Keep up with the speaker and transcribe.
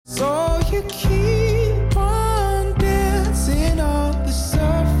you keep on dancing on the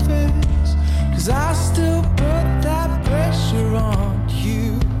surface? 'Cause I still put that pressure on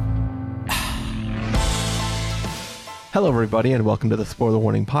you. Hello, everybody, and welcome to the Spoiler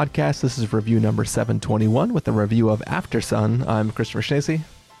Warning Podcast. This is review number 721 with a review of Aftersun. I'm Christopher Schnese.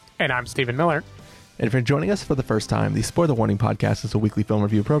 And I'm Stephen Miller. And if you're joining us for the first time, the Spoiler Warning Podcast is a weekly film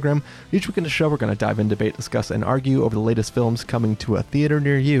review program. Each week in the show, we're going to dive in, debate, discuss, and argue over the latest films coming to a theater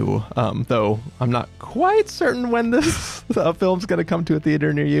near you. Though I'm not quite certain when this film's going to come to a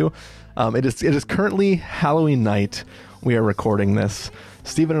theater near you. It is currently Halloween night. We are recording this.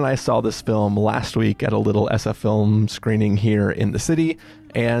 Stephen and I saw this film last week at a little SF film screening here in the city,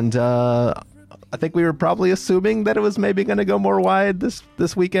 and I think we were probably assuming that it was maybe going to go more wide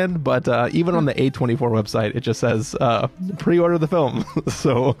this weekend, but even on the A24 website, it just says pre-order the film.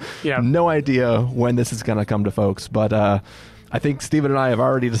 So No idea when this is going to come to folks, but I think Stephen and I have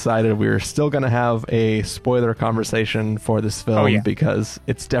already decided we're still going to have a spoiler conversation for this film because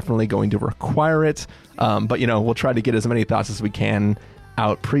it's definitely going to require it. But, we'll try to get as many thoughts as we can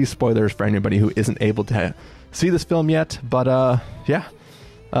out pre-spoilers for anybody who isn't able to see this film yet. But, How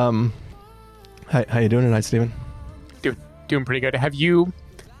you doing tonight, Stephen? Doing pretty good. Have you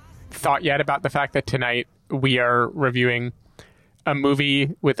thought yet about the fact that tonight we are reviewing a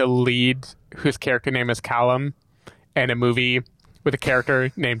movie with a lead whose character name is Callum and a movie with a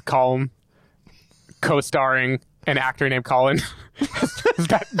character named Colm co-starring an actor named Colin? Has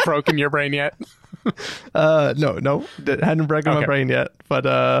that broken your brain yet? No, it hadn't broken my brain yet, but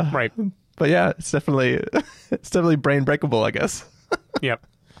right. But yeah, it's definitely brain breakable, I guess. Yep.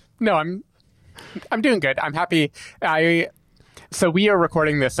 No, I'm doing good. I'm happy. So we are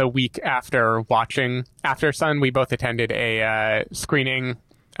recording this a week after watching Aftersun. We both attended a screening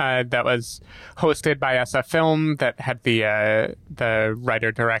that was hosted by SF Film that had the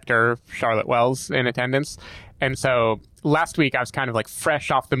writer-director Charlotte Wells in attendance. And so last week I was kind of like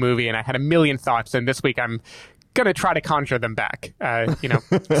fresh off the movie and I had a million thoughts. And this week I'm going to try to conjure them back,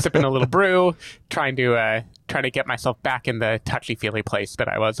 sipping a little brew, trying to get myself back in the touchy-feely place that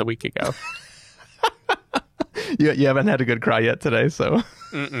I was a week ago. You haven't had a good cry yet today, so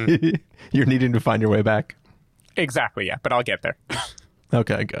you're needing to find your way back. Exactly, yeah, but I'll get there.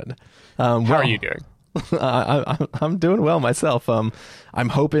 Okay, good. How are you doing? I'm doing well myself. I'm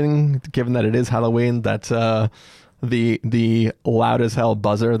hoping, given that it is Halloween, that the loud as hell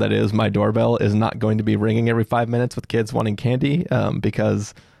buzzer that is my doorbell is not going to be ringing every 5 minutes with kids wanting candy,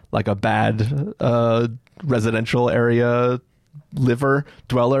 because like a bad residential area liver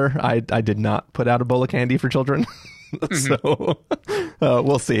dweller, I did not put out a bowl of candy for children. So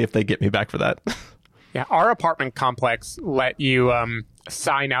we'll see if they get me back for that. Yeah, our apartment complex let you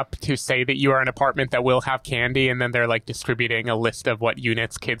sign up to say that you are an apartment that will have candy, and then they're like distributing a list of what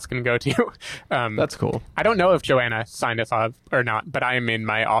units kids can go to. That's cool. I don't know if Joanna signed us up or not, but I am in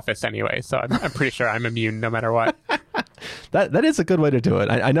my office anyway, so I'm pretty sure I'm immune no matter what. That is a good way to do it.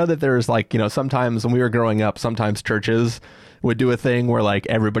 I know that there's sometimes when we were growing up, sometimes churches would do a thing where like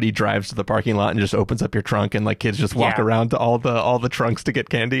everybody drives to the parking lot and just opens up your trunk and like kids just walk around to all the trunks to get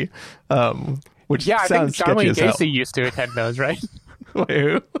candy. Which I sounds think John Wayne sketchy as hell. Gacy used to attend those, right? Wait,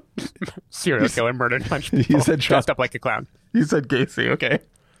 who? Serial killer, murdered a bunch of people, you said dressed up like a clown. You said Gacy, okay.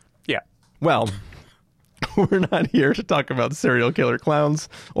 Yeah. Well, we're not here to talk about serial killer clowns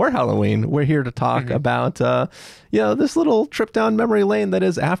or Halloween. We're here to talk about, this little trip down memory lane that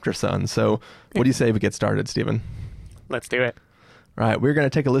is Aftersun. So what do you say we get started, Stephen? Let's do it. All right, we're going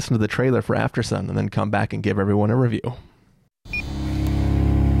to take a listen to the trailer for Aftersun and then come back and give everyone a review.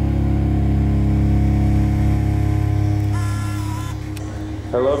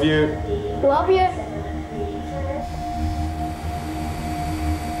 I love you. Love you.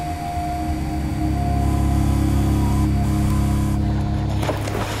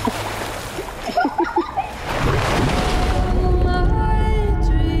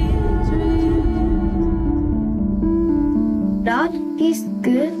 Dad, he's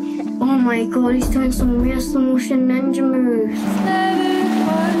good. Oh my god, he's doing some real slow motion ninja moves.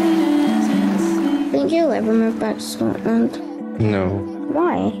 Think you'll ever move back to Scotland? No.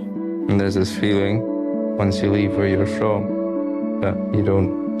 Why? And there's this feeling, once you leave where you're from, that you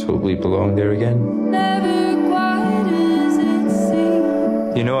don't totally belong there again.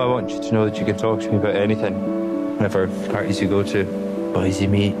 You know, I want you to know that you can talk to me about anything. Whatever parties you go to, boys you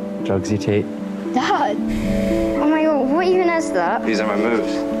meet, drugs you take. Dad! Oh my god, what even is that? These are my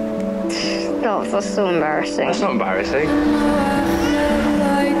moves. God, that's so embarrassing. That's not embarrassing.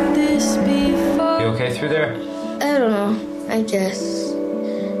 You okay through there? I don't know, I guess.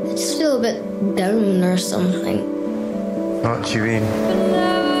 I just feel a bit down or something. What do you mean?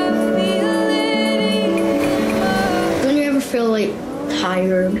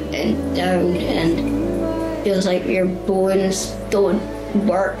 feels like your bones don't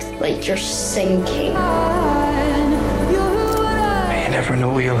work, like you're sinking. You never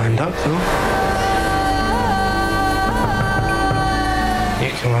know where you'll end up, though. You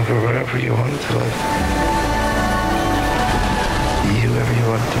can live wherever you want to live. Be whoever you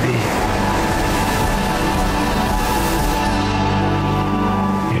want to be.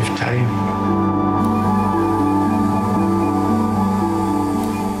 You have time.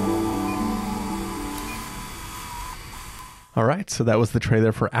 All right, so that was the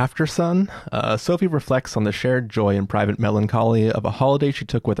trailer for Aftersun. Sophie reflects on the shared joy and private melancholy of a holiday she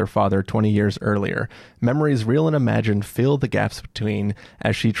took with her father 20 years earlier. Memories real and imagined fill the gaps between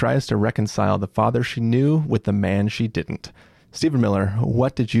as she tries to reconcile the father she knew with the man she didn't. Stephen Miller,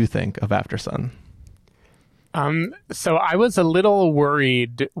 what did you think of Aftersun? So I was a little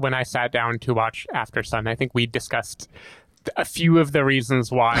worried when I sat down to watch Aftersun. I think we discussed a few of the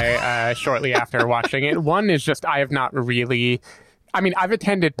reasons why shortly after watching it. One is just I've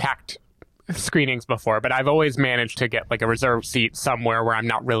attended packed screenings before, but I've always managed to get like a reserved seat somewhere where I'm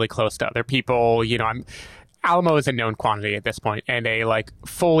not really close to other people. You know, Alamo is a known quantity at this point, and a like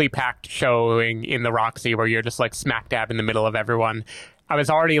fully packed showing in the Roxy where you're just like smack dab in the middle of everyone. I was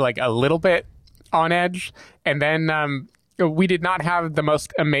already like a little bit on edge, and then we did not have the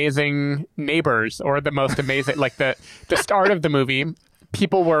most amazing neighbors or the most amazing like the start of the movie.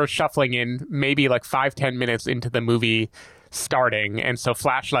 People were shuffling in maybe like 5-10 minutes into the movie starting, and so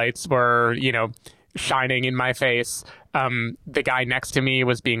flashlights were, you know, shining in my face. The guy next to me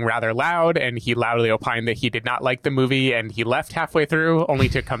was being rather loud, and he loudly opined that he did not like the movie, and he left halfway through only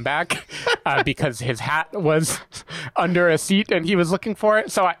to come back because his hat was under a seat and he was looking for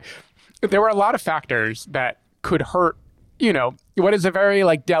it. So there were a lot of factors that could hurt, you know, what is a very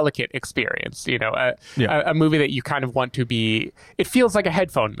like delicate experience, you know, a movie that you kind of want to be, it feels like a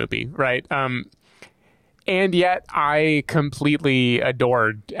headphone movie, right? And yet I completely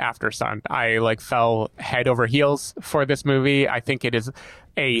adored Aftersun. I like fell head over heels for this movie. I think it is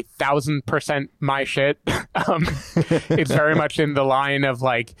 1,000% my shit. It's very much in the line of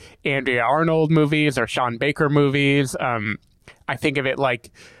like Andrea Arnold movies or Sean Baker movies. I think of it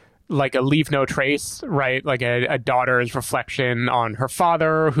like a Leave No Trace, right? Like a daughter's reflection on her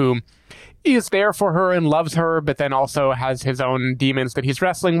father who is there for her and loves her, but then also has his own demons that he's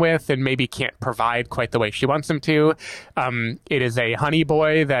wrestling with and maybe can't provide quite the way she wants him to. It is a honey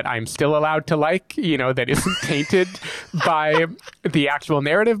boy that I'm still allowed to like, you know, that isn't tainted by the actual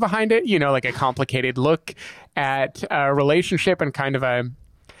narrative behind it, you know, like a complicated look at a relationship and kind of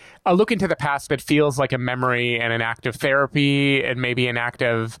a look into the past that feels like a memory and an act of therapy, and maybe an act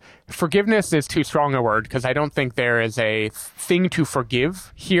of forgiveness is too strong a word because I don't think there is a thing to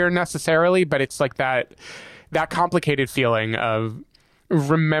forgive here necessarily, but it's like that complicated feeling of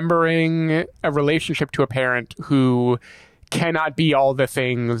remembering a relationship to a parent who cannot be all the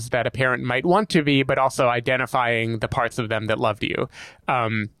things that a parent might want to be, but also identifying the parts of them that loved you.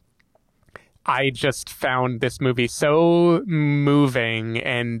 I just found this movie so moving,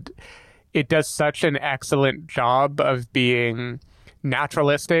 and it does such an excellent job of being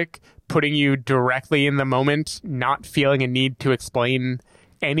naturalistic, putting you directly in the moment, not feeling a need to explain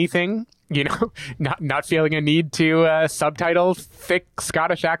anything, you know, not feeling a need to subtitle thick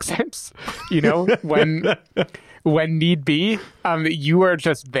Scottish accents, you know, when need be. You are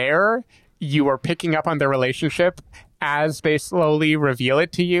just there. You are picking up on the relationship as they slowly reveal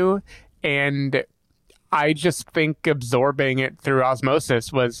it to you. And I just think absorbing it through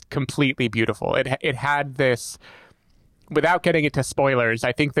osmosis was completely beautiful. It had this, without getting into spoilers,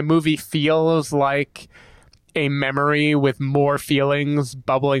 I think the movie feels like a memory with more feelings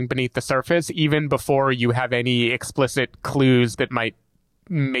bubbling beneath the surface, even before you have any explicit clues that might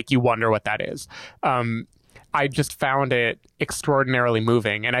make you wonder what that is. I just found it extraordinarily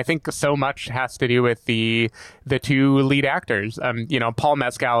moving, and I think so much has to do with the two lead actors. You know, Paul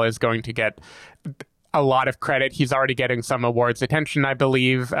Mescal is going to get a lot of credit. He's already getting some awards attention, I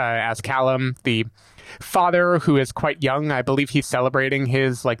believe, as Callum, the father, who is quite young. I believe he's celebrating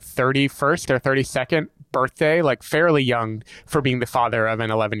his like 31st or 32nd birthday, like fairly young for being the father of an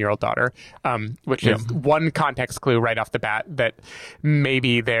 11-year-old daughter, which is one context clue right off the bat that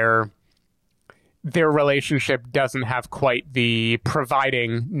maybe their relationship doesn't have quite the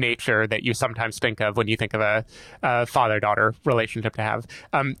providing nature that you sometimes think of when you think of a father-daughter relationship to have.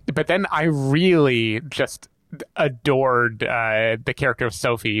 But then I really just adored the character of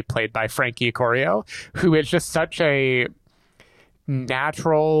Sophie, played by Frankie Corio, who is just such a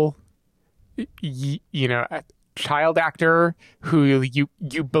natural, you know, child actor who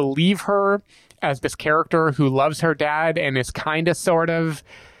you believe her as this character who loves her dad and is kind of sort of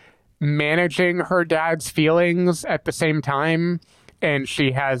managing her dad's feelings at the same time. And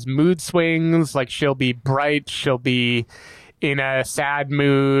she has mood swings. Like, she'll be bright, she'll be in a sad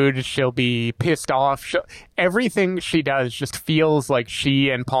mood, she'll be pissed off. Everything she does just feels like she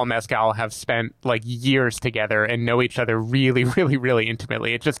and Paul Mescal have spent like years together and know each other really, really, really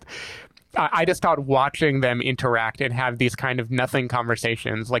intimately. I just thought watching them interact and have these kind of nothing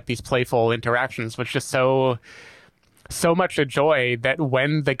conversations, like these playful interactions, was just so much a joy that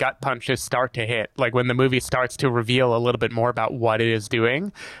when the gut punches start to hit, like when the movie starts to reveal a little bit more about what it is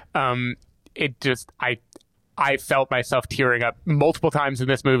doing, I felt myself tearing up multiple times in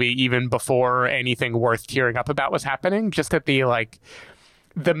this movie, even before anything worth tearing up about was happening. Just at the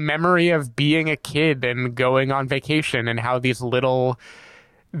memory of being a kid and going on vacation, and how the little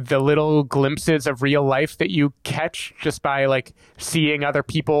glimpses of real life that you catch just by like seeing other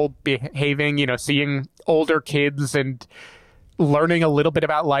people behaving, seeing older kids and learning a little bit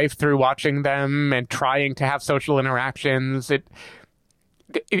about life through watching them and trying to have social interactions.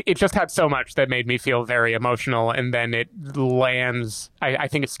 It just had so much that made me feel very emotional, and then it lands. I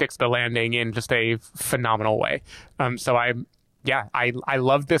think it sticks the landing in just a phenomenal way. So I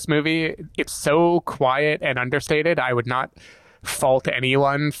love this movie. It's so quiet and understated. I would not fault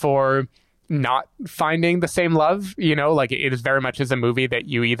anyone for not finding the same love. Like, it is very much a movie that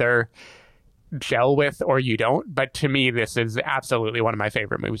you either gel with or you don't. But to me, this is absolutely one of my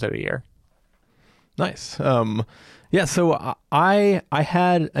favorite movies of the year. Nice. Yeah, so I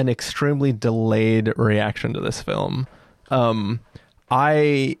had an extremely delayed reaction to this film. This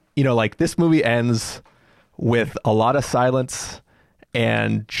movie ends with a lot of silence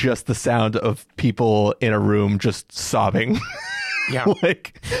and just the sound of people in a room just sobbing. Yeah.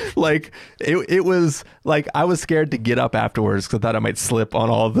 It was like I was scared to get up afterwards because I thought I might slip on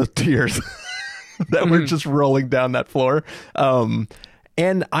all the tears that were just rolling down that floor. And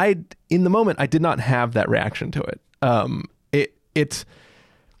in the moment, I did not have that reaction to it.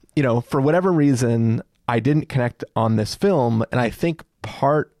 For whatever reason, I didn't connect on this film. And I think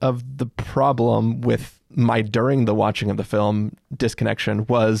part of the problem with my during the watching of the film disconnection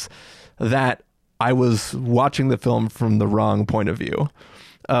was that I was watching the film from the wrong point of view.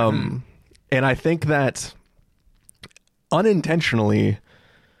 And I think that unintentionally,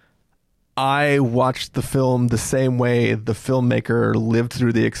 I watched the film the same way the filmmaker lived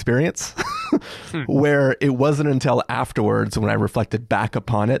through the experience, where it wasn't until afterwards when I reflected back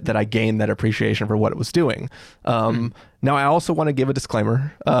upon it that I gained that appreciation for what it was doing. Now, I also want to give a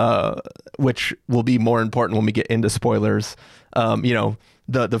disclaimer, which will be more important when we get into spoilers. The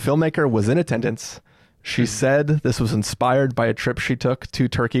filmmaker was in attendance. She said this was inspired by a trip she took to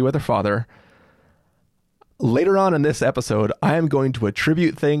Turkey with her father. Later on in this episode, I am going to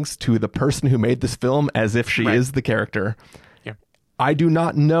attribute things to the person who made this film as if she is the character. Yeah. I do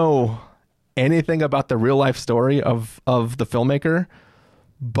not know anything about the real life story of the filmmaker,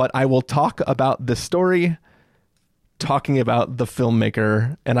 but I will talk about this story talking about the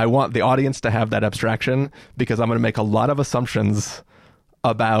filmmaker, and I want the audience to have that abstraction because I'm going to make a lot of assumptions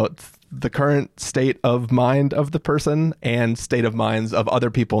about the current state of mind of the person and state of minds of other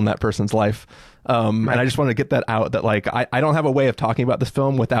people in that person's life. And I just want to get that out, that I don't have a way of talking about this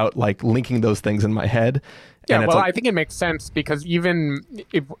film without linking those things in my head. Yeah, well, I think it makes sense because even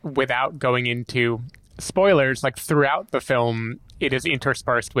without going into spoilers, throughout the film, it is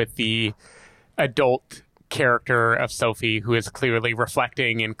interspersed with the adult character of Sophie, who is clearly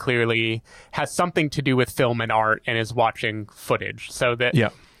reflecting and clearly has something to do with film and art and is watching footage. So that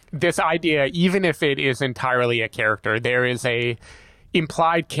this idea, even if it is entirely a character, there is a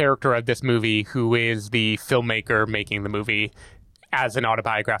implied character of this movie who is the filmmaker making the movie as an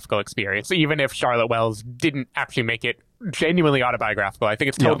autobiographical experience. Even if Charlotte Wells didn't actually make it genuinely autobiographical, I think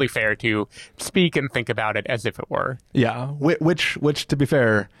it's totally fair to speak and think about it as if it were. Yeah, which to be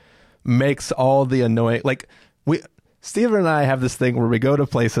fair, makes all the annoying... Steven and I have this thing where we go to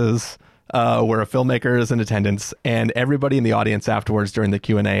places where a filmmaker is in attendance, and everybody in the audience afterwards during the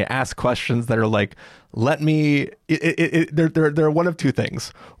Q&A ask questions that are like, they're one of two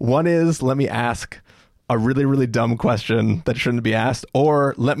things. One is, let me ask a really, really dumb question that shouldn't be asked,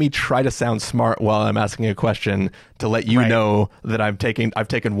 or let me try to sound smart while I'm asking a question to let you know that I've taken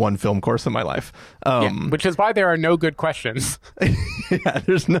one film course in my life. Which is why there are no good questions. Yeah,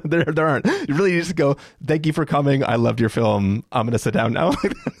 there aren't. You really just go, thank you for coming. I loved your film. I'm going to sit down now.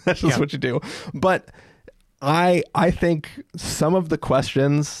 That's just what you do. But I think some of the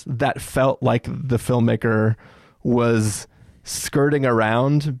questions that felt like the filmmaker was skirting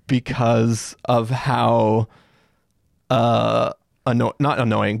around because of how not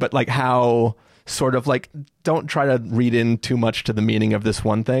annoying, but how sort of like, don't try to read in too much to the meaning of this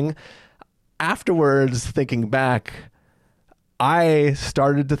one thing. Afterwards, thinking back, I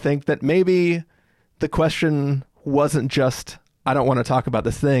started to think that maybe the question wasn't just, I don't want to talk about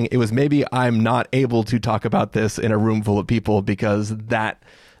this thing. It was maybe I'm not able to talk about this in a room full of people because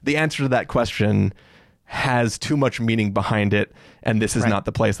the answer to that question has too much meaning behind it, and this is not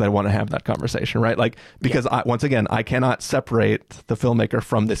the place that I want to have that conversation, right? Like, because once again, I cannot separate the filmmaker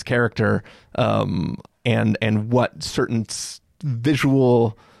from this character, and what certain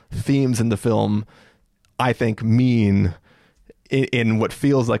visual themes in the film I think mean in what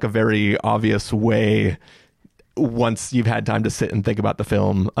feels like a very obvious way once you've had time to sit and think about the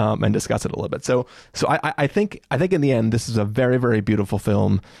film and discuss it a little bit. So I think in the end, this is a very, very beautiful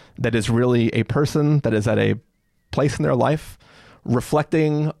film that is really a person that is at a place in their life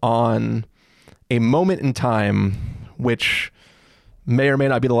reflecting on a moment in time which may or may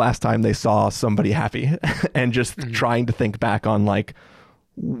not be the last time they saw somebody happy and just trying to think back on like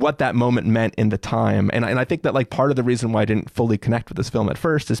what that moment meant in the time. And I think that like part of the reason why I didn't fully connect with this film at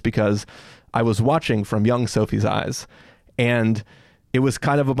first is because I was watching from young Sophie's eyes, and it was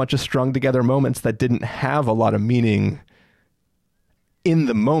kind of a bunch of strung together moments that didn't have a lot of meaning in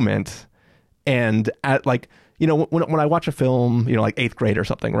the moment. And at like, you know, when I watch a film, you know, like 8th grade or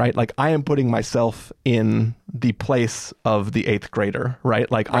something, right? Like I am putting myself in the place of the 8th grader,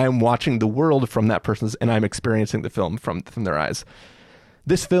 right? Like I am watching the world from that person's, and I'm experiencing the film from their eyes.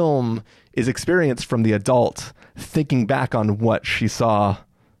 This film is experienced from the adult thinking back on what she saw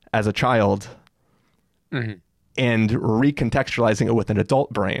as a child and recontextualizing it with an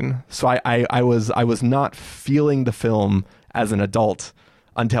adult brain. So I was not feeling the film as an adult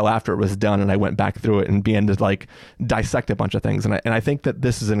until after it was done, and I went back through it and began to like dissect a bunch of things. And I think that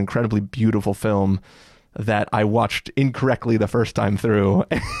this is an incredibly beautiful film that I watched incorrectly the first time through,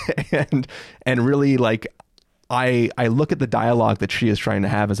 and really like I look at the dialogue that she is trying to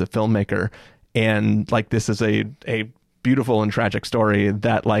have as a filmmaker, and like this is a beautiful and tragic story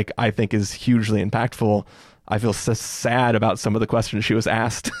that like I think is hugely impactful. I feel so sad about some of the questions she was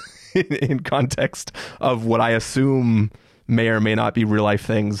asked in context of what I assume may or may not be real life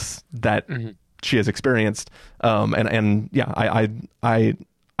things that she has experienced. And yeah, I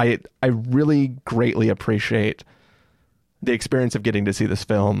really greatly appreciate the experience of getting to see this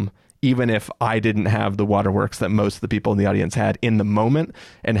film, even if I didn't have the waterworks that most of the people in the audience had in the moment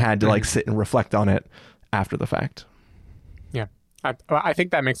and had to like sit and reflect on it after the fact. Yeah, I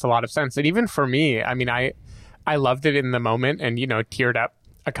think that makes a lot of sense. And even for me, I mean, I loved it in the moment and, you know, teared up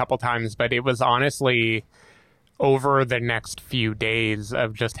a couple times, but it was honestly over the next few days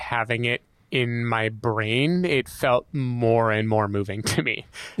of just having it in my brain, it felt more and more moving to me.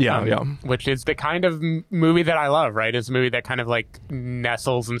 Yeah, Which is the kind of movie that I love, right? It's a movie that kind of like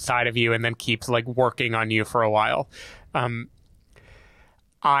nestles inside of you and then keeps like working on you for a while.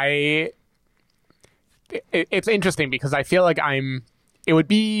 It's interesting because I feel like it would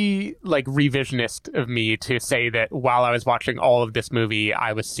be like revisionist of me to say that while I was watching all of this movie,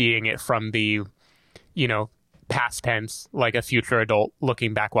 I was seeing it from the, you know, past tense, like a future adult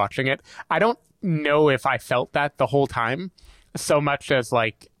looking back watching it. I don't know if I felt that the whole time so much as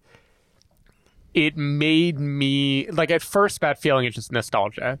like it made me like at first that feeling is just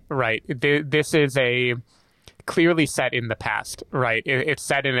nostalgia, right? This is a clearly set in the past, right? It's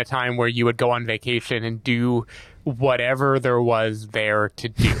set in a time where you would go on vacation and do whatever there was there to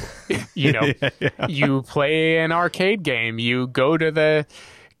do. You know, you play an arcade game, you go to the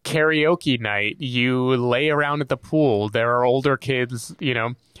karaoke night, you lay around at the pool, there are older kids, you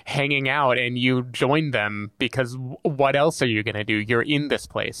know, hanging out, and you join them because what else are you going to do? You're in this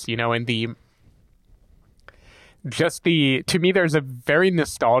place, you know, and to me, there's a very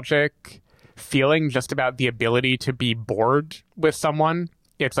nostalgic feeling just about the ability to be bored with someone.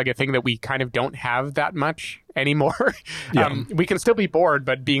 It's like a thing that we kind of don't have that much anymore. Yeah. We can still be bored,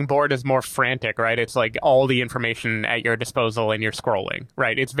 but being bored is more frantic, right? It's like all the information at your disposal and you're scrolling,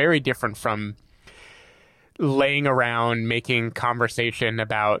 right? It's very different from laying around, making conversation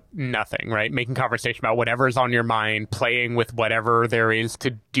about nothing, right? Making conversation about whatever's on your mind, playing with whatever there is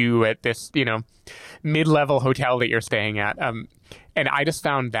to do at this, you know, mid-level hotel that you're staying at. And I just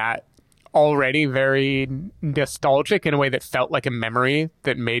found that already very nostalgic in a way that felt like a memory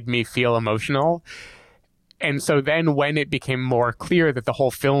that made me feel emotional. And so then when it became more clear that the whole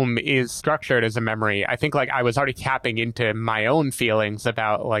film is structured as a memory, I think like I was already tapping into my own feelings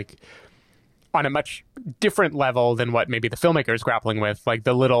about like on a much different level than what maybe the filmmaker is grappling with, like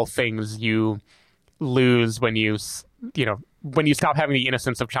the little things you lose when you know, when you stop having the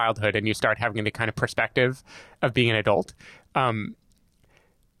innocence of childhood and you start having the kind of perspective of being an adult.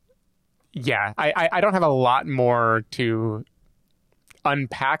 yeah, I don't have a lot more to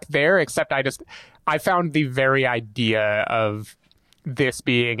unpack there, except I found the very idea of this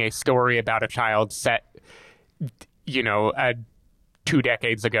being a story about a child set, 2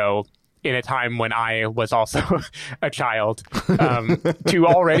 decades ago, in a time when I was also a child, to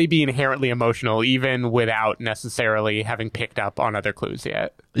already be inherently emotional, even without necessarily having picked up on other clues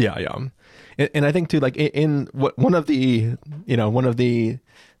yet. Yeah, yeah. And I think too, like in one of the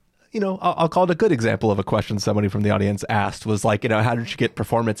I'll call it a good example of a question somebody from the audience asked was like, how did you get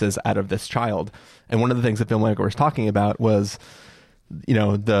performances out of this child? And one of the things the filmmaker was talking about was,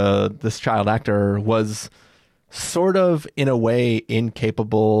 this child actor was sort of in a way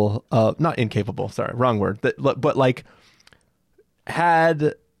incapable, not incapable, sorry, wrong word, but like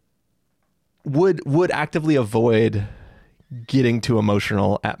would actively avoid getting too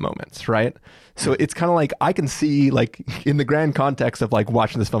emotional at moments, right? So it's kind of like I can see, like, in the grand context of like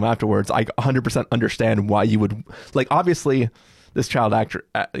watching this film afterwards, I 100% understand why you would, like, obviously this child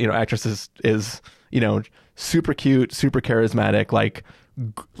actress is super cute, super charismatic, like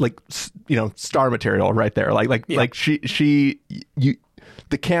star material right there. Like she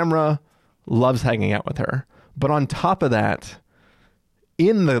the camera loves hanging out with her. But on top of that,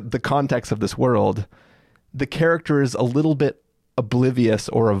 in the context of this world, the character is a little bit oblivious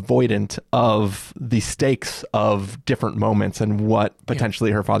or avoidant of the stakes of different moments and what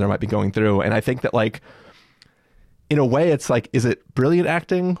potentially her father might be going through. And I think that, like, in a way, it's like, is it brilliant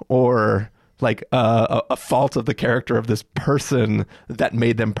acting or like a fault of the character of this person that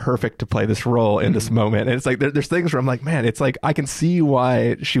made them perfect to play this role in this moment? And it's like, there's things where I'm like, man, it's like, I can see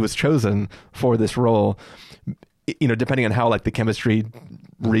why she was chosen for this role, depending on how like the chemistry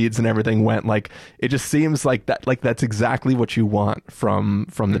reads and everything went. Like, it just seems like that, like that's exactly what you want from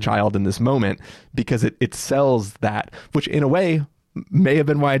the child in this moment, because it sells that, which in a way may have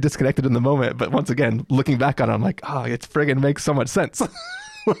been why I disconnected in the moment. But once again, looking back on it, I'm like, oh, it friggin' makes so much sense.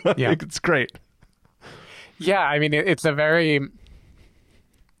 Yeah. It's great. Yeah, I mean, it's a very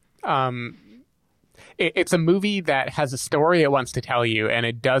it's a movie that has a story it wants to tell you, and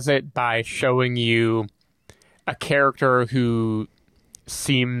it does it by showing you a character who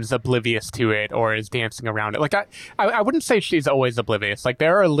seems oblivious to it or is dancing around it. Like, I wouldn't say she's always oblivious. Like,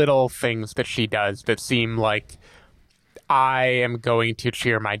 there are little things that she does that seem like, I am going to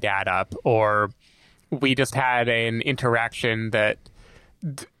cheer my dad up, or we just had an interaction that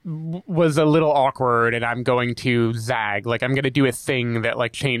was a little awkward and I'm going to zag, like I'm going to do a thing that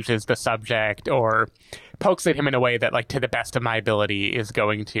like changes the subject or pokes at him in a way that, like, to the best of my ability is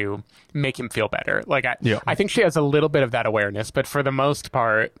going to make him feel better. Like, I think she has a little bit of that awareness, but for the most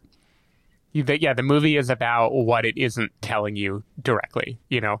part, the movie is about what it isn't telling you directly,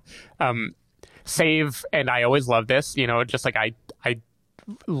 save, and I always love this, just like I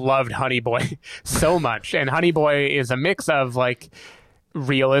loved Honey Boy so much, and Honey Boy is a mix of like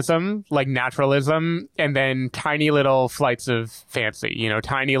realism, like naturalism, and then tiny little flights of fancy,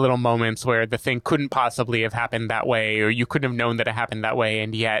 tiny little moments where the thing couldn't possibly have happened that way, or you couldn't have known that it happened that way,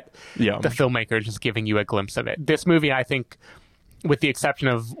 and yet the filmmaker is just giving you a glimpse of it. This movie, I think, with the exception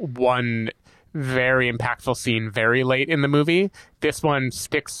of one very impactful scene very late in the movie, this one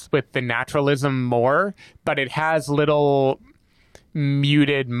sticks with the naturalism more, but it has little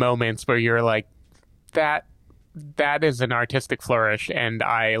muted moments where you're like, that is an artistic flourish, and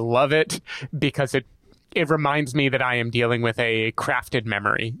I love it because it reminds me that I am dealing with a crafted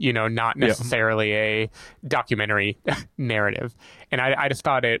memory, not necessarily a documentary narrative. And I just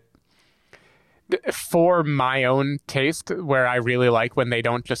thought it, for my own taste, where I really like when they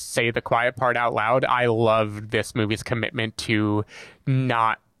don't just say the quiet part out loud, I love this movie's commitment to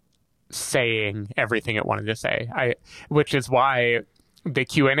not saying everything it wanted to say. Which is why the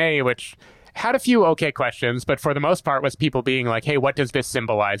Q&A, which had a few okay questions, but for the most part was people being like, hey, what does this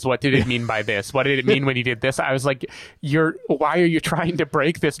symbolize? What did it mean by this? What did it mean when he did this? I was like, why are you trying to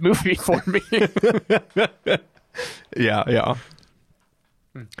break this movie for me? Yeah.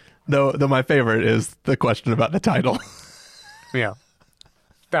 Though my favorite is the question about the title. Yeah.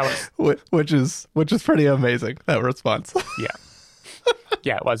 That was which is pretty amazing, that response.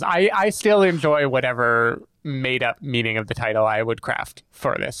 Yeah, it was. I still enjoy whatever made up meaning of the title I would craft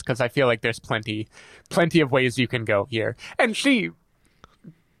for this, because I feel like there's plenty of ways you can go here. And the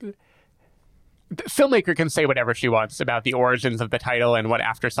filmmaker can say whatever she wants about the origins of the title and what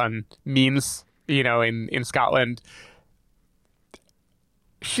Aftersun means, in Scotland.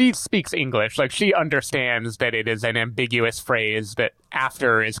 She speaks English. Like, she understands that it is an ambiguous phrase, that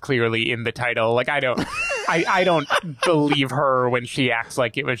after is clearly in the title. Like, I don't believe her when she acts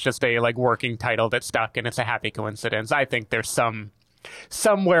like it was just a like working title that stuck and it's a happy coincidence. I think there's some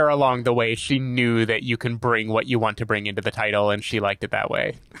somewhere along the way, she knew that you can bring what you want to bring into the title, and she liked it that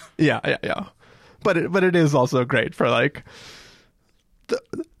way. Yeah. But it is also great for like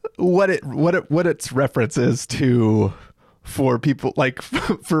what its references to for people like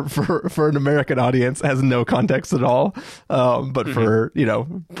for an American audience has no context at all. But for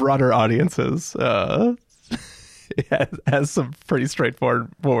broader audiences, it has some pretty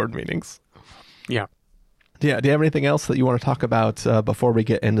straightforward meanings. Yeah. Yeah. Do you have anything else that you want to talk about before we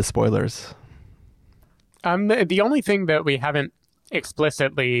get into spoilers? The only thing that we haven't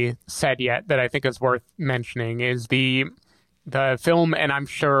explicitly said yet that I think is worth mentioning is the film, and I'm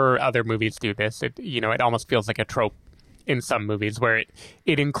sure other movies do this. It almost feels like a trope in some movies where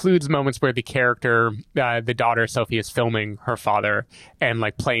it includes moments where the character, the daughter Sophie, is filming her father and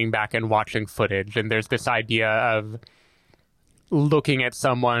like playing back and watching footage. And there's this idea of looking at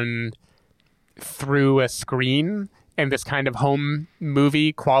someone through a screen and this kind of home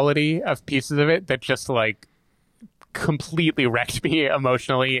movie quality of pieces of it that just like completely wrecked me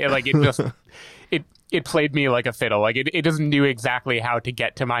emotionally. It played me like a fiddle. Like it doesn't know exactly how to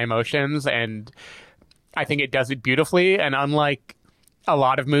get to my emotions, and I think it does it beautifully. And unlike a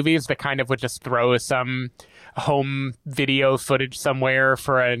lot of movies that kind of would just throw some home video footage somewhere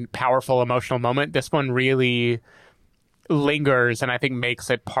for a powerful emotional moment, this one really lingers and I think makes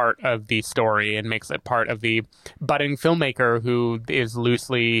it part of the story and makes it part of the budding filmmaker who is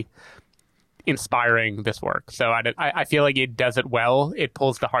loosely inspiring this work. So I feel like it does it well. It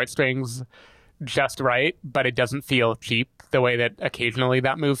pulls the heartstrings just right, but it doesn't feel cheap the way that occasionally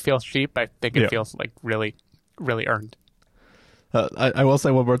that move feels cheap. I think it feels like really, really earned. I will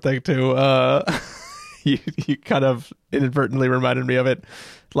say one more thing too. You kind of inadvertently reminded me of it.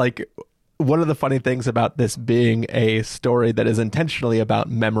 Like, one of the funny things about this being a story that is intentionally about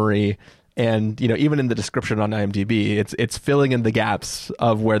memory, and even in the description on IMDb, it's filling in the gaps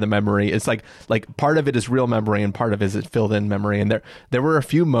of where the memory is. Like part of it is real memory and part of it is filled in memory. And there were a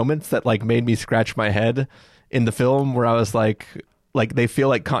few moments that like made me scratch my head in the film where I was like they feel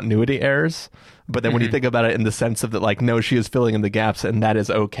like continuity errors. But then when you think about it in the sense of that, like, no, she is filling in the gaps and that is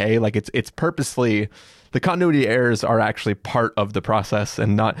okay. Like it's purposely, the continuity errors are actually part of the process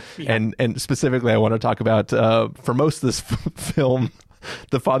and not, and specifically I want to talk about, for most of this film,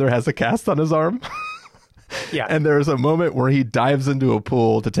 the father has a cast on his arm. Yeah. And there's a moment where he dives into a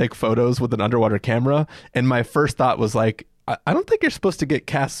pool to take photos with an underwater camera. And my first thought was like, I don't think you're supposed to get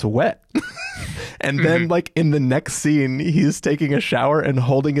casts wet. And then like in the next scene, he's taking a shower and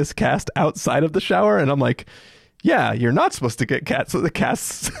holding his cast outside of the shower. And I'm like, yeah, you're not supposed to get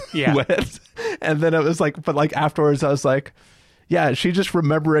casts wet. And then it was like, but like afterwards I was like, yeah, she's just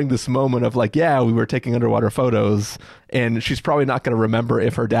remembering this moment of like, yeah, we were taking underwater photos, and she's probably not going to remember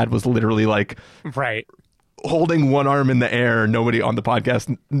if her dad was literally like holding one arm in the air. Nobody on the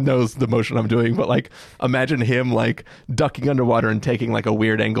podcast knows the motion I'm doing, but like imagine him like ducking underwater and taking like a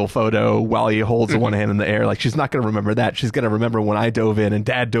weird angle photo while he holds one hand in the air. Like she's not going to remember that. She's going to remember when I dove in and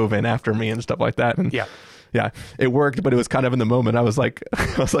dad dove in after me and stuff like that. And yeah, it worked, but it was kind of in the moment. I was like,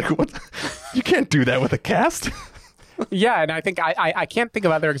 what? You can't do that with a cast. Yeah, and I think I can't think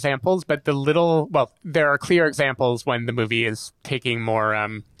of other examples, but there are clear examples when the movie is taking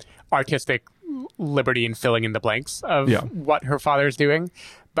more artistic liberty in filling in the blanks of what her father's doing.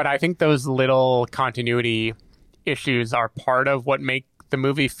 But I think those little continuity issues are part of what make the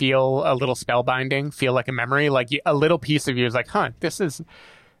movie feel a little spellbinding, feel like a memory. Like a little piece of you is like,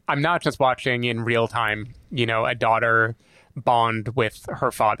 I'm not just watching in real time, a daughter bond with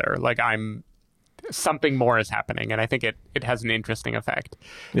her father. Like something more is happening, and I think it has an interesting effect.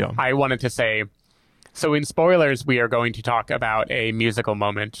 Yeah. I wanted to say, so in spoilers, we are going to talk about a musical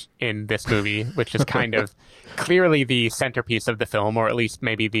moment in this movie, which is kind of clearly the centerpiece of the film, or at least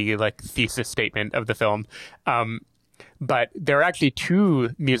maybe the like thesis statement of the film. But there are actually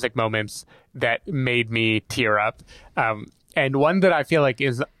two music moments that made me tear up. And one that I feel like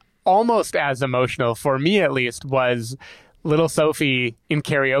is almost as emotional, for me at least, was little Sophie in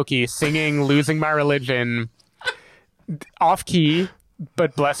karaoke singing Losing My Religion off key,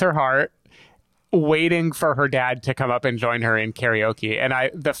 but bless her heart, waiting for her dad to come up and join her in karaoke. And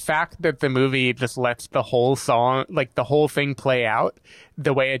the fact that the movie just lets the whole song, like the whole thing play out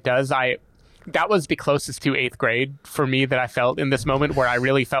the way it does, that was the closest to 8th grade for me that I felt in this moment, where I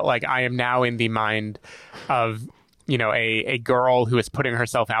really felt like I am now in the mind of a girl who is putting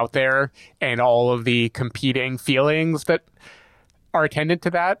herself out there and all of the competing feelings that are attendant to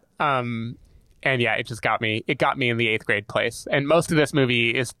that. And yeah, it just got me. It got me in the 8th grade place. And most of this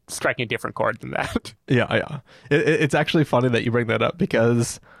movie is striking a different chord than that. Yeah. It's actually funny that you bring that up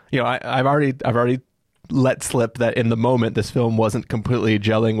because, I've already let slip that in the moment this film wasn't completely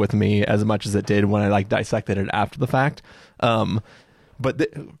gelling with me as much as it did when I like dissected it after the fact. But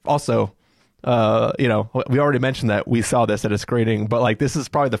also, you know, we already mentioned that we saw this at a screening, but like this is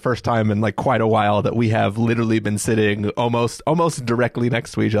probably the first time in like quite a while that we have literally been sitting almost directly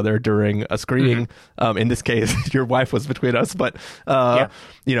next to each other during a screening. In this case, your wife was between us, but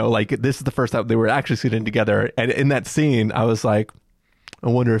you know, like this is the first time they were actually sitting together. And in that scene, I was like, I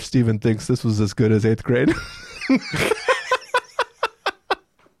wonder if Steven thinks this was as good as 8th grade.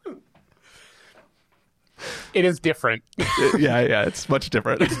 It is different. yeah, it's much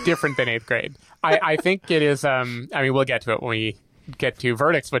different. It's different than 8th grade. I think it is. I mean, we'll get to it when we get to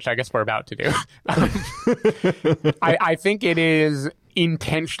verdicts, which I guess we're about to do. I think it is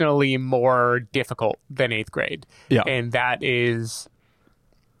intentionally more difficult than 8th grade. Yeah. And that is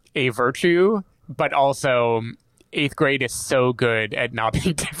a virtue, but also 8th grade is so good at not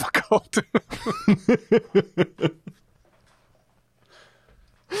being difficult.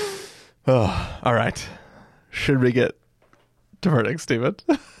 Oh, all right. Should we get to verdicts, Steven?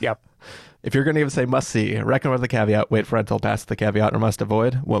 Yep. If you're going to give us a must-see, recommend with the caveat, wait for rental, pass the caveat, or must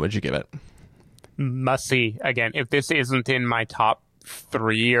avoid, what would you give it? Must-see. Again, if this isn't in my top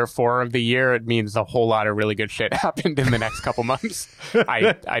 3 or 4 of the year, it means a whole lot of really good shit happened in the next couple months.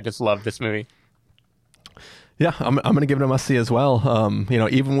 I just love this movie. Yeah, I'm going to give it a must-see as well. You know,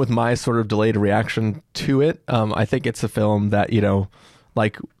 even with my sort of delayed reaction to it, I think it's a film that, you know,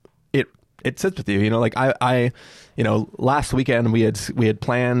 like it sits with you, you know, like I you know, last weekend we had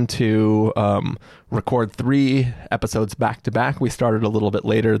planned to record 3 episodes back to back. We started a little bit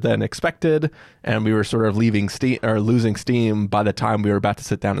later than expected, and we were sort of losing steam by the time we were about to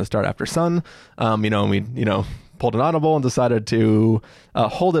sit down and start Aftersun. You know, and we, you know, pulled an audible and decided to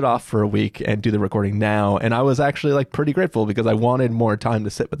hold it off for a week and do the recording now. And I was actually like pretty grateful because I wanted more time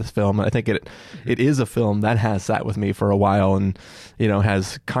to sit with this film. And I think it is a film that has sat with me for a while and, you know,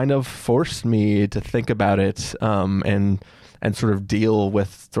 has kind of forced me to think about it and sort of deal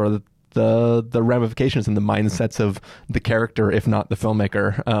with sort of the ramifications and the mindsets of the character, if not the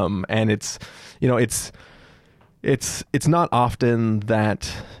filmmaker. And it's, you know, it's not often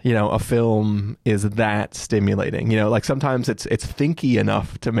that, you know, a film is that stimulating. You know, like sometimes it's thinky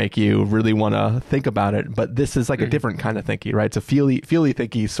enough to make you really want to think about it, but this is like a different kind of thinky, right? It's a feely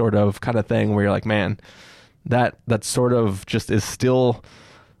thinky sort of kind of thing where you're like, man, that sort of just is still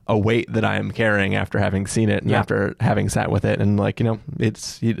a weight that I am carrying after having seen it and after having sat with it. And like, you know,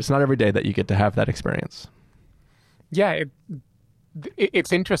 it's not every day that you get to have that experience. Yeah,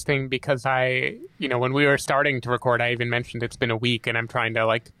 it's interesting because you know, when we were starting to record, I even mentioned it's been a week and I'm trying to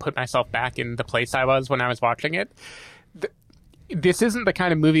like put myself back in the place I was when I was watching it. This isn't the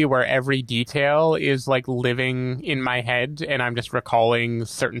kind of movie where every detail is like living in my head and I'm just recalling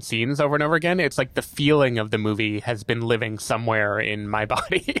certain scenes over and over again. It's like the feeling of the movie has been living somewhere in my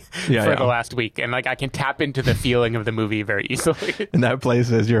body for the last week. And like I can tap into the feeling of the movie very easily. And that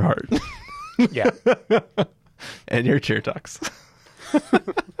place is your heart. Yeah. And your cheer tucks.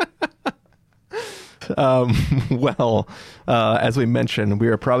 Well, as we mentioned, we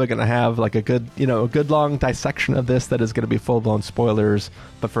are probably going to have like a good long dissection of this that is going to be full-blown spoilers.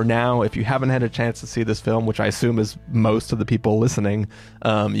 But for now, if you haven't had a chance to see this film, which I assume is most of the people listening,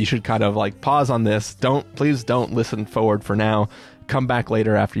 you should kind of like pause on this. Please don't listen forward for now. Come back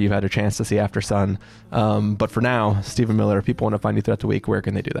later after you've had a chance to see Aftersun. But for now, Steven Miller, if people want to find you throughout the week, where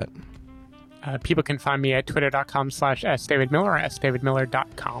can they do that? People can find me at twitter.com/sdavidmiller or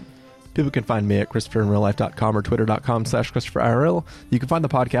sdavidmiller.com. People can find me at ChristopherInRealLife.com or Twitter.com/ChristopherIRL. You can find the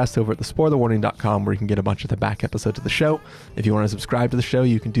podcast over at thespoilerwarning.com, where you can get a bunch of the back episodes of the show. If you want to subscribe to the show,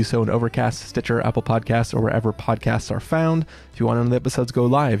 you can do so in Overcast, Stitcher, Apple Podcasts, or wherever podcasts are found. If you want to know the episodes go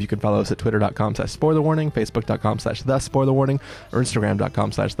live, you can follow us at Twitter.com/SpoilerWarning, Facebook.com/TheSpoilerWarning, or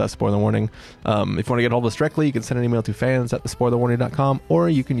Instagram.com/TheSpoilerWarning. If you want to get hold of us directly, you can send an email to fans@thespoilerwarning.com, or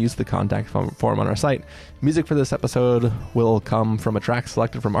you can use the contact form on our site. Music for this episode will come from a track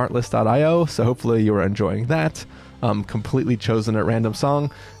selected from Artlist.io, so hopefully you are enjoying that. Completely chosen at random song,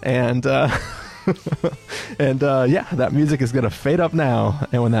 and that music is going to fade up now,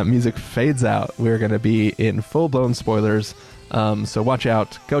 and when that music fades out, we're going to be in full-blown spoilers, so watch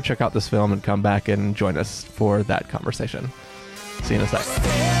out, go check out this film, and come back and join us for that conversation. See you in a sec.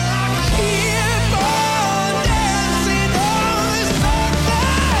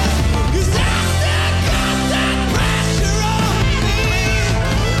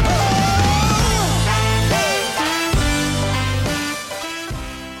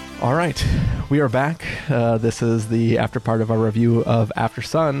 All right, we are back. This is the after part of our review of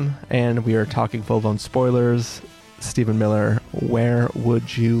Aftersun, and we are talking full-blown spoilers. Steven Miller, where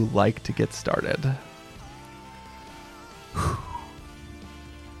would you like to get started?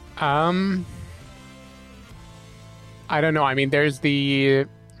 I don't know. I mean,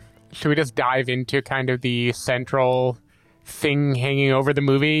 should we just dive into kind of the central thing hanging over the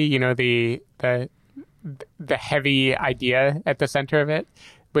movie? You know, the heavy idea at the center of it,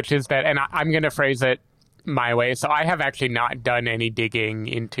 which is that, and I'm going to phrase it my way. So I have actually not done any digging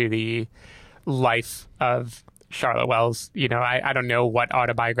into the life of Charlotte Wells. You know, I don't know what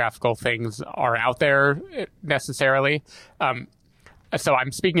autobiographical things are out there necessarily. So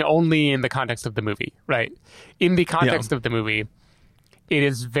I'm speaking only in the context of the movie, right? In the context of the movie, it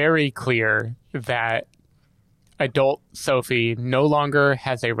is very clear that adult Sophie no longer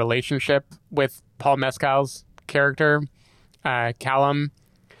has a relationship with Paul Mescal's character, Callum.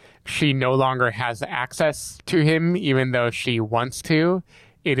 She no longer has access to him, even though she wants to.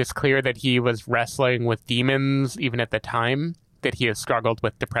 It is clear that he was wrestling with demons even at the time, that he has struggled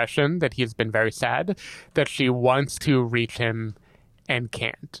with depression, that he has been very sad, that she wants to reach him and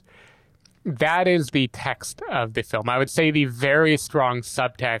can't. That is the text of the film. I would say the very strong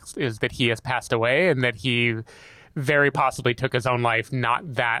subtext is that he has passed away and that he very possibly took his own life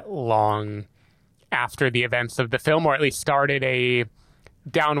not that long after the events of the film, or at least started a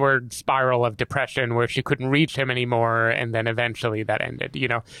downward spiral of depression where she couldn't reach him anymore, and then eventually that ended. You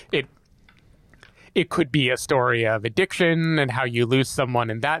know, it could be a story of addiction and how you lose someone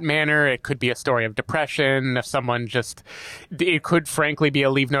in that manner. It could be a story of depression, if someone just, it could frankly be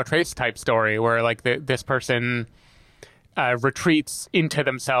a Leave No Trace type story where like this person retreats into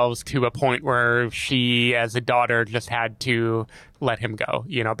themselves to a point where she as a daughter just had to let him go,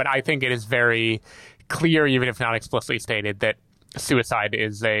 you know. But I think it is very clear, even if not explicitly stated, that suicide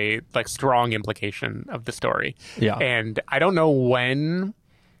is a like strong implication of the story. Yeah. And I don't know when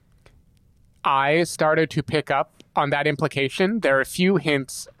I started to pick up on that implication. There are a few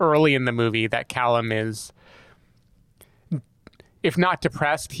hints early in the movie that Callum is, if not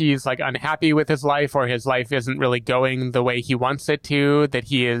depressed, he's like unhappy with his life, or his life isn't really going the way he wants it to, that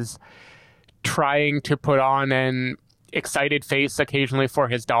he is trying to put on an excited face occasionally for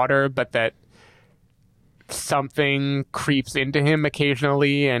his daughter, but that something creeps into him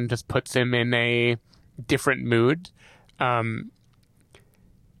occasionally and just puts him in a different mood.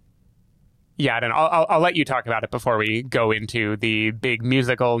 Yeah, I don't know. I'll let you talk about it before we go into the big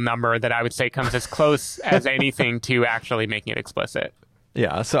musical number that I would say comes as close as anything to actually making it explicit.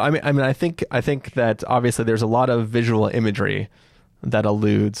 Yeah. So I mean, I think that obviously there's a lot of visual imagery that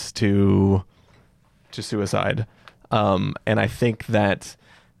alludes to suicide, and I think that,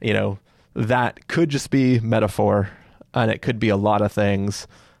 you know, that could just be metaphor, and it could be a lot of things.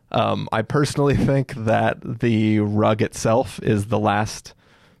 I personally think that the rug itself is the last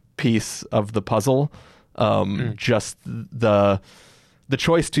piece of the puzzle. Just the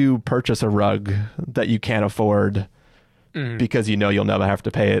choice to purchase a rug that you can't afford because you know you'll never have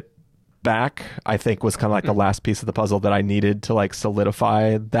to pay it back, I think was kind of like the last piece of the puzzle that I needed to like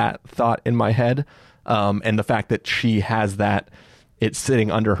solidify that thought in my head. And the fact that she has that, it's sitting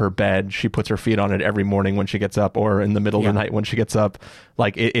under her bed. She puts her feet on it every morning when she gets up, or in the middle of the night when she gets up.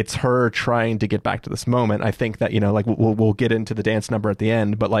 Like it's her trying to get back to this moment. I think that, you know, like we'll get into the dance number at the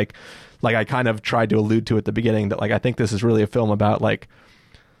end, but like I kind of tried to allude to at the beginning that like I think this is really a film about like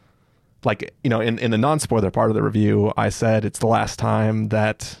you know, in the non-spoiler part of the review, I said it's the last time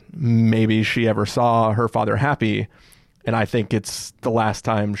that maybe she ever saw her father happy. And I think it's the last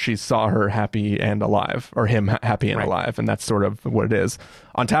time she saw her happy and alive, or him happy and alive. And that's sort of what it is.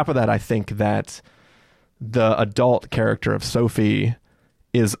 On top of that, I think that the adult character of Sophie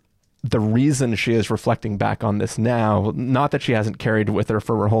is the reason she is reflecting back on this now. Not that she hasn't carried with her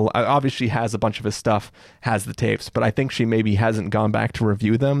for her whole, obviously she has a bunch of his stuff, has the tapes, but I think she maybe hasn't gone back to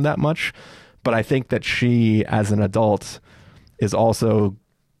review them that much. But I think that she, as an adult, is also,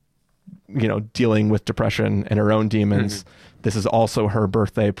 you know, dealing with depression and her own demons. This is also her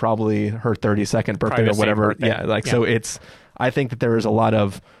birthday, probably her 32nd birthday or whatever. Birthday. Yeah. Like, so I think that there is a lot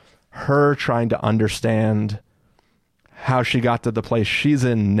of her trying to understand how she got to the place she's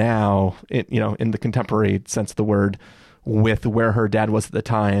in now, you know, in the contemporary sense of the word, with where her dad was at the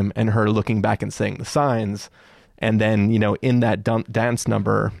time, and her looking back and seeing the signs. And then, you know, in that dance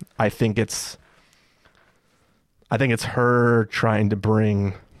number, I think it's her trying to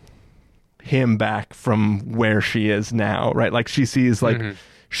bring him back from where she is now, right? Like she sees like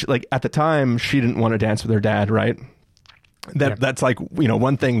she, like at the time she didn't want to dance with her dad, right? That's like, you know,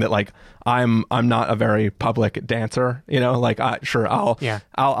 one thing that like I'm not a very public dancer, you know, like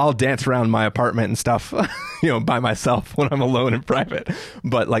I'll dance around my apartment and stuff, you know, by myself when I'm alone in private,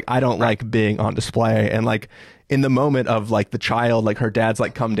 but like I don't like being on display. And like in the moment of like the child, like her dad's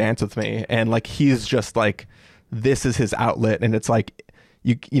like, come dance with me, and like he's just like, this is his outlet, and it's like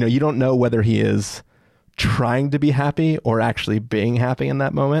you don't know whether he is trying to be happy or actually being happy in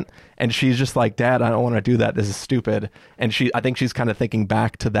that moment. And she's just like, Dad, I don't want to do that. This is stupid. And I think she's kind of thinking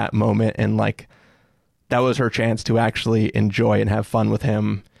back to that moment, and like, that was her chance to actually enjoy and have fun with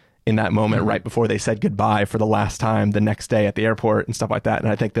him in that moment, right before they said goodbye for the last time the next day at the airport and stuff like that. And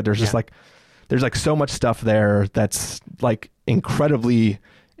I think that there's just like, there's like so much stuff there that's like incredibly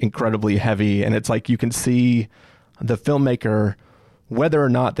heavy. And it's like, you can see the filmmaker, whether or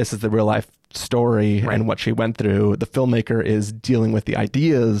not this is the real life story and what she went through, the filmmaker is dealing with the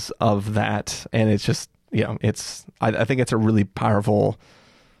ideas of that. And it's just, I think it's a really powerful,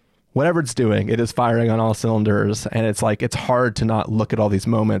 whatever it's doing, it is firing on all cylinders. And it's like, it's hard to not look at all these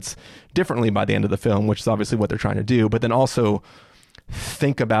moments differently by the end of the film, which is obviously what they're trying to do. But then also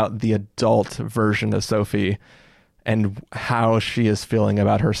think about the adult version of Sophie and how she is feeling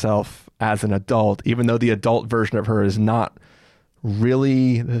about herself as an adult, even though the adult version of her is not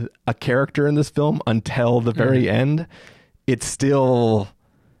really a character in this film until the very end. It's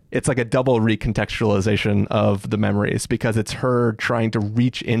like a double recontextualization of the memories, because it's her trying to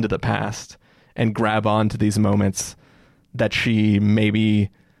reach into the past and grab onto these moments that she maybe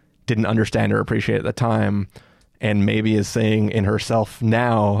didn't understand or appreciate at the time, and maybe is seeing in herself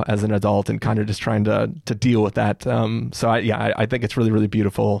now as an adult and kind of just trying to deal with that. So I think it's really, really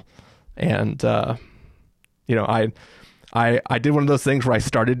beautiful. And, I did one of those things where I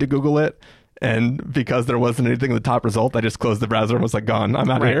started to Google it, and because there wasn't anything in the top result, I just closed the browser and was like, gone, I'm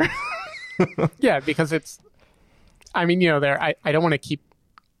out of here. Yeah, because I don't want to keep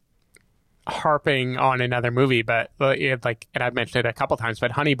harping on another movie, but and I've mentioned it a couple times,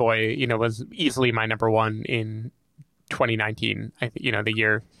 but Honey Boy, was easily my number one in 2019. I think, the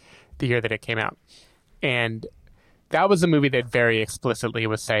year that it came out. And that was a movie that very explicitly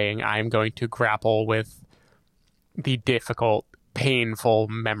was saying, I'm going to grapple with the difficult, painful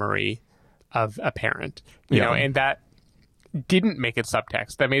memory of a parent, and that didn't make it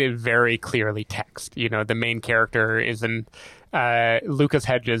subtext. That made it very clearly text. The main character is Lucas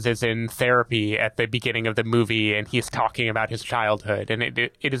Hedges is in therapy at the beginning of the movie, and he's talking about his childhood, and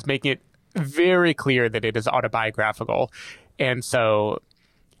it is making it very clear that it is autobiographical. And so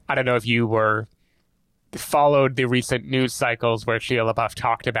I don't know if you followed the recent news cycles where Shia LaBeouf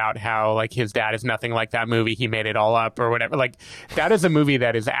talked about how like his dad is nothing like that movie, he made it all up or whatever. Like, that is a movie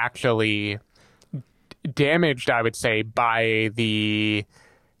that is actually damaged, I would say, by the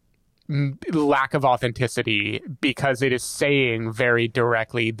lack of authenticity, because it is saying very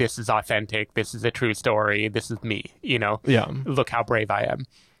directly, this is authentic, this is a true story, this is me, look how brave I am.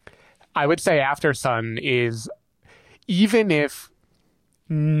 I would say Aftersun is, even if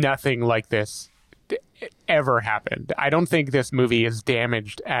nothing like this ever happened, I don't think this movie is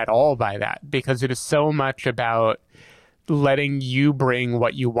damaged at all by that, because it is so much about letting you bring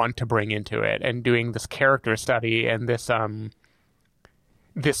what you want to bring into it and doing this character study and this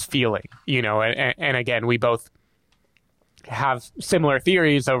feeling, and again, we both have similar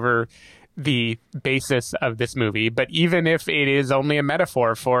theories over the basis of this movie, but even if it is only a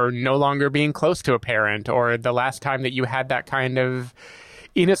metaphor for no longer being close to a parent, or the last time that you had that kind of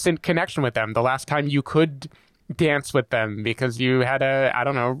innocent connection with them, the last time you could dance with them because you had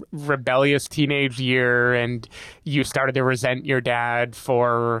rebellious teenage year and you started to resent your dad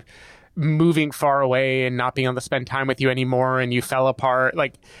for moving far away and not being able to spend time with you anymore, and you fell apart.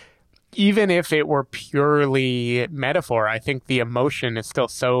 Like, even if it were purely metaphor, I think the emotion is still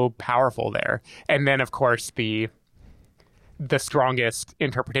so powerful there. And then, of course, the strongest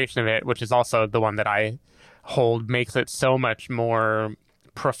interpretation of it, which is also the one that I hold, makes it so much more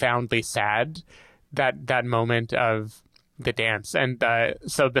profoundly sad, that moment of the dance. And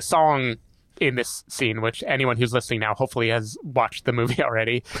so the song in this scene, which anyone who's listening now hopefully has watched the movie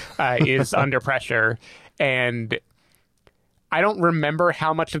already, is Under Pressure. And I don't remember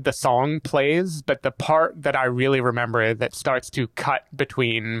how much of the song plays, but the part that I really remember that starts to cut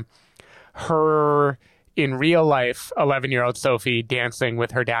between her in real life, 11-year-old Sophie dancing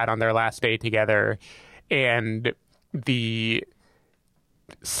with her dad on their last day together, and the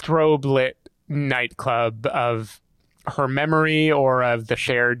strobe lit nightclub of her memory or of the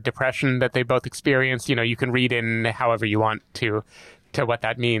shared depression that they both experienced. You can read in however you want to what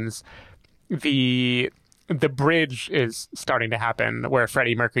that means. The bridge is starting to happen where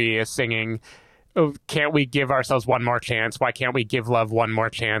Freddie Mercury is singing, oh, can't we give ourselves one more chance? Why can't we give love one more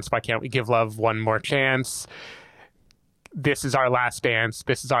chance? Why can't we give love one more chance? This is our last dance.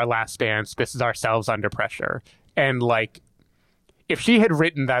 This is our last dance. This is ourselves under pressure. And like, if she had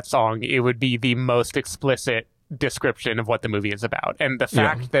written that song, it would be the most explicit description of what the movie is about. And the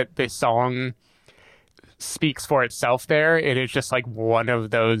fact that the song speaks for itself there. It is just like one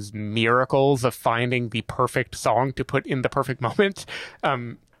of those miracles of finding the perfect song to put in the perfect moment.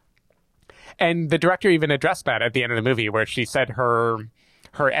 And the director even addressed that at the end of the movie, where she said her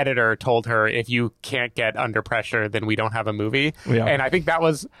editor told her, if you can't get under pressure, then we don't have a movie. Yeah. And I think that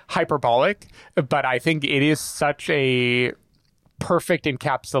was hyperbolic, but I think it is such a perfect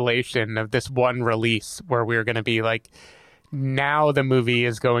encapsulation of this one release where we're going to be like, now the movie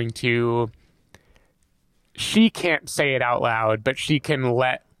is going to, she can't say it out loud, but she can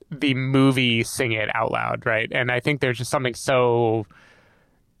let the movie sing it out loud, right? And I think there's just something so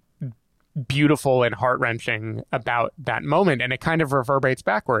beautiful and heart-wrenching about that moment, and it kind of reverberates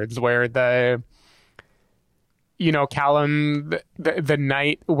backwards, where Callum, the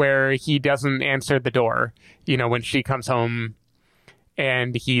night where he doesn't answer the door, when she comes home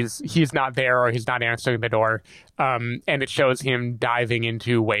and he's not there, or he's not answering the door, and it shows him diving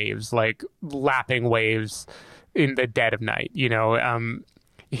into waves, like lapping waves in the dead of night,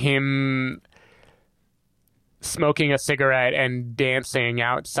 him smoking a cigarette and dancing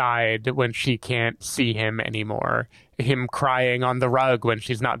outside when she can't see him anymore, him crying on the rug when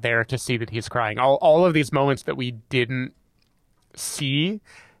she's not there to see that he's crying. All of these moments that we didn't see,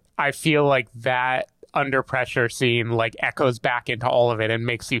 I feel like that under pressure scene like echoes back into all of it and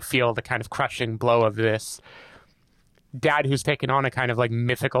makes you feel the kind of crushing blow of this dad who's taken on a kind of like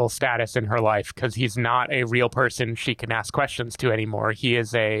mythical status in her life, because he's not a real person she can ask questions to anymore. He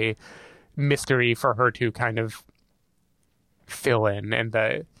is a mystery for her to kind of fill in. And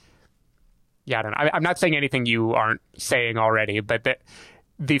I don't know. I'm not saying anything you aren't saying already, but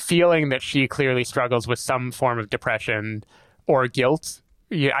the feeling that she clearly struggles with some form of depression or guilt.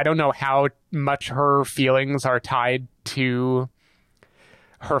 I don't know how much her feelings are tied to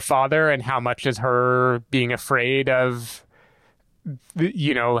her father and how much is her being afraid of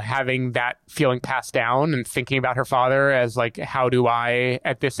having that feeling passed down and thinking about her father as like, how do I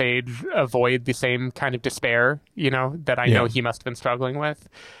at this age avoid the same kind of despair, that I know he must have been struggling with.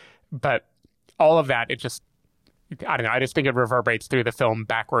 But all of that, I don't know. I just think it reverberates through the film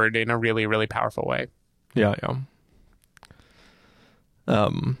backward in a really, really powerful way. Yeah.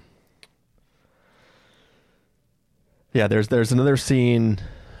 There's another scene,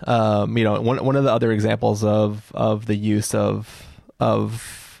 one of the other examples of the use of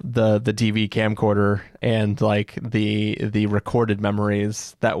the DV camcorder and like the recorded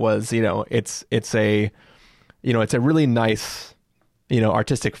memories. That was, it's a really nice,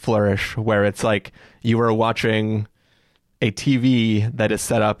 artistic flourish where it's like you are watching a TV that is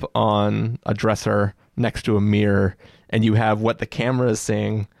set up on a dresser next to a mirror, and you have what the camera is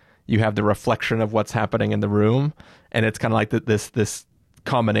seeing, you have the reflection of what's happening in the room, and it's kind of like this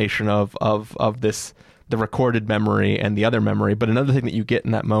combination of this, the recorded memory and the other memory. But another thing that you get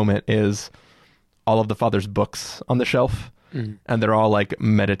in that moment is all of the father's books on the shelf. And they're all like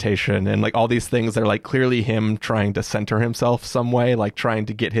meditation and like all these things that are like clearly him trying to center himself some way, like trying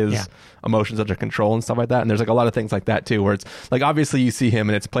to get his emotions under control and stuff like that. And there's like a lot of things like that too, where it's like, obviously you see him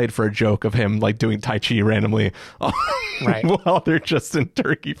and it's played for a joke of him like doing Tai Chi randomly right. while they're just in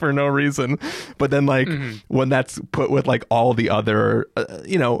Turkey for no reason. But then like when that's put with like all the other,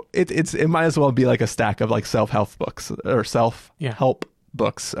 it might as well be like a stack of like self-help books or self-help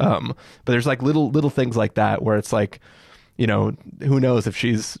books. But there's like little things like that where it's like, who knows if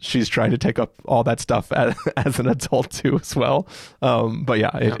she's trying to take up all that stuff as an adult too as well. But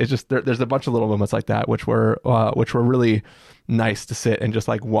it's just there's a bunch of little moments like that which were really nice to sit and just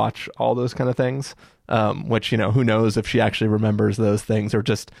like watch all those kind of things. Which who knows if she actually remembers those things or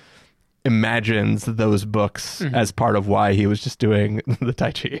just imagines those books as part of why he was just doing the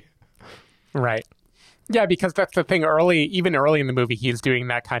Tai Chi. Right. Yeah, because that's the thing. Even early in the movie, he's doing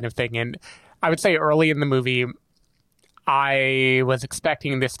that kind of thing, and I would say early in the movie, I was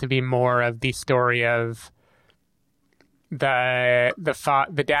expecting this to be more of the story of the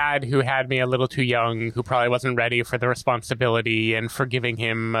dad who had me a little too young, who probably wasn't ready for the responsibility, and forgiving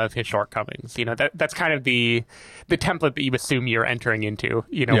him of his shortcomings. That's kind of the template that you assume you're entering into,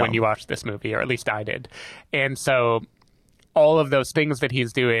 when you watch this movie, or at least I did. And so all of those things that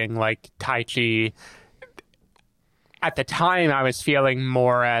he's doing, like Tai Chi, at the time I was feeling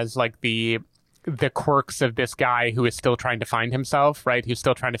more as like the quirks of this guy who is still trying to find himself, right? Who's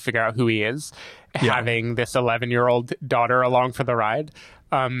still trying to figure out who he is, having this 11-year-old daughter along for the ride.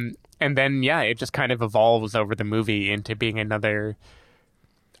 And then, it just kind of evolves over the movie into being another,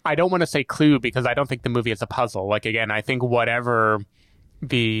 I don't want to say clue, because I don't think the movie is a puzzle. Like, again, I think whatever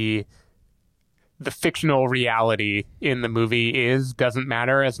the fictional reality in the movie doesn't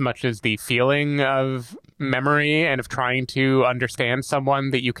matter as much as the feeling of memory and of trying to understand someone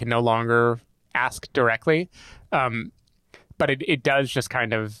that you can no longer ask directly. But it does just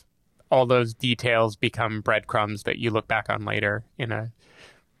kind of, all those details become breadcrumbs that you look back on later in a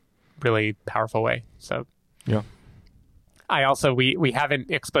really powerful way. So yeah. I also, we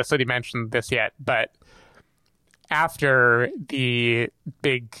haven't explicitly mentioned this yet, but after the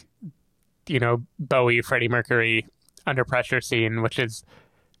big, Bowie, Freddie Mercury Under Pressure scene, which is,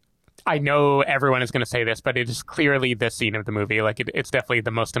 I know everyone is going to say this, but it is clearly the scene of the movie. Like it's definitely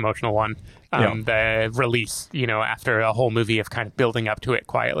the most emotional one. The release, after a whole movie of kind of building up to it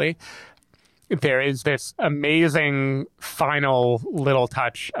quietly. There is this amazing final little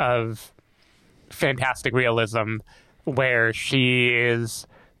touch of fantastic realism where she is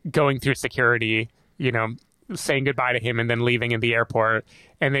going through security, saying goodbye to him and then leaving in the airport.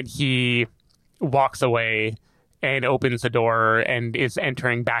 And then he walks away and opens the door and is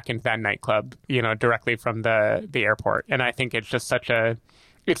entering back into that nightclub, directly from the airport. And I think it's just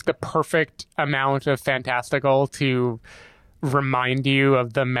it's the perfect amount of fantastical to remind you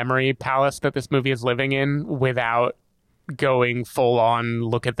of the memory palace that this movie is living in without going full on,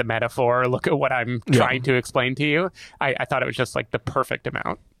 look at the metaphor, look at what I'm trying to explain to you. I thought it was just like the perfect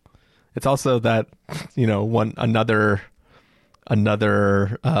amount. It's also that, another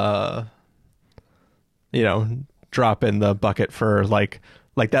drop in the bucket for like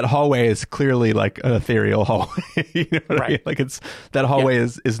that hallway is clearly like an ethereal hallway. Right. I mean? Like it's that hallway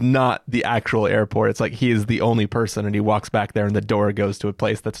is not the actual airport. It's like he is the only person and he walks back there and the door goes to a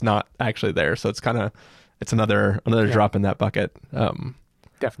place that's not actually there. So it's another drop in that bucket.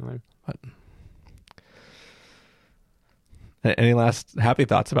 Definitely. But any last happy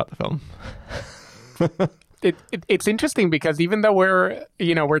thoughts about the film? It's interesting because even though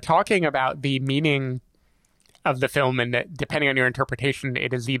we're talking about the meaning of the film, and depending on your interpretation,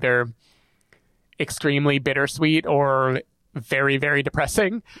 it is either extremely bittersweet or very, very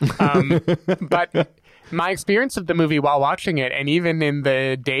depressing. But my experience of the movie while watching it, and even in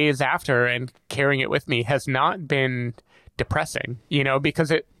the days after and carrying it with me, has not been depressing,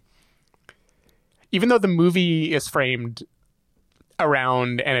 because even though the movie is framed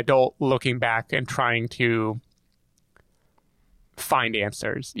around an adult looking back and trying to find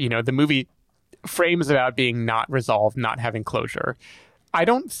answers, the movie frames about being not resolved, not having closure. I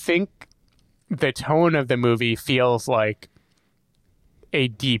don't think the tone of the movie feels like a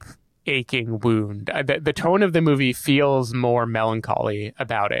deep, aching wound. The tone of the movie feels more melancholy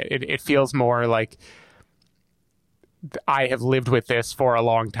about it. It feels more like I have lived with this for a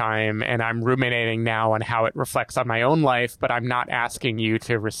long time and I'm ruminating now on how it reflects on my own life, but I'm not asking you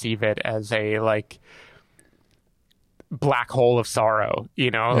to receive it as a black hole of sorrow,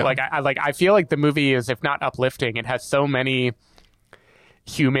 I feel like the movie is, if not uplifting, it has so many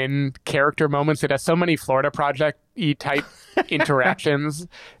human character moments. It has so many Florida Project-y type interactions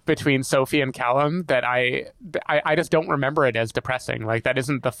between Sophie and Callum that I just don't remember it as depressing. Like that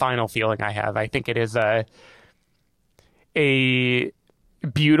isn't the final feeling I have. I think it is a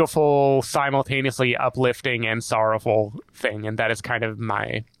beautiful, simultaneously uplifting and sorrowful thing, and that is kind of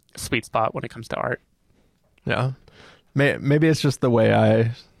my sweet spot when it comes to art. Yeah. Maybe it's just the way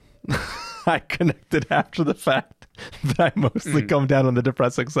I connected after the fact that I mostly come down on the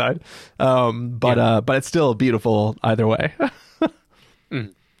depressing side. But it's still beautiful either way.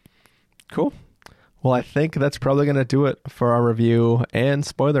 Cool. Well, I think that's probably going to do it for our review and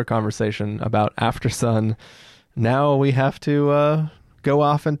spoiler conversation about Aftersun. Now we have to go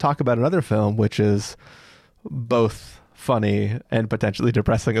off and talk about another film, which is both funny and potentially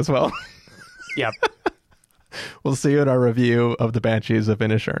depressing as well. Yep. We'll see you in our review of the Banshees of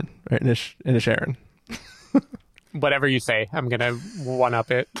Inisherin. Whatever you say, I'm going to one-up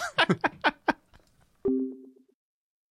it.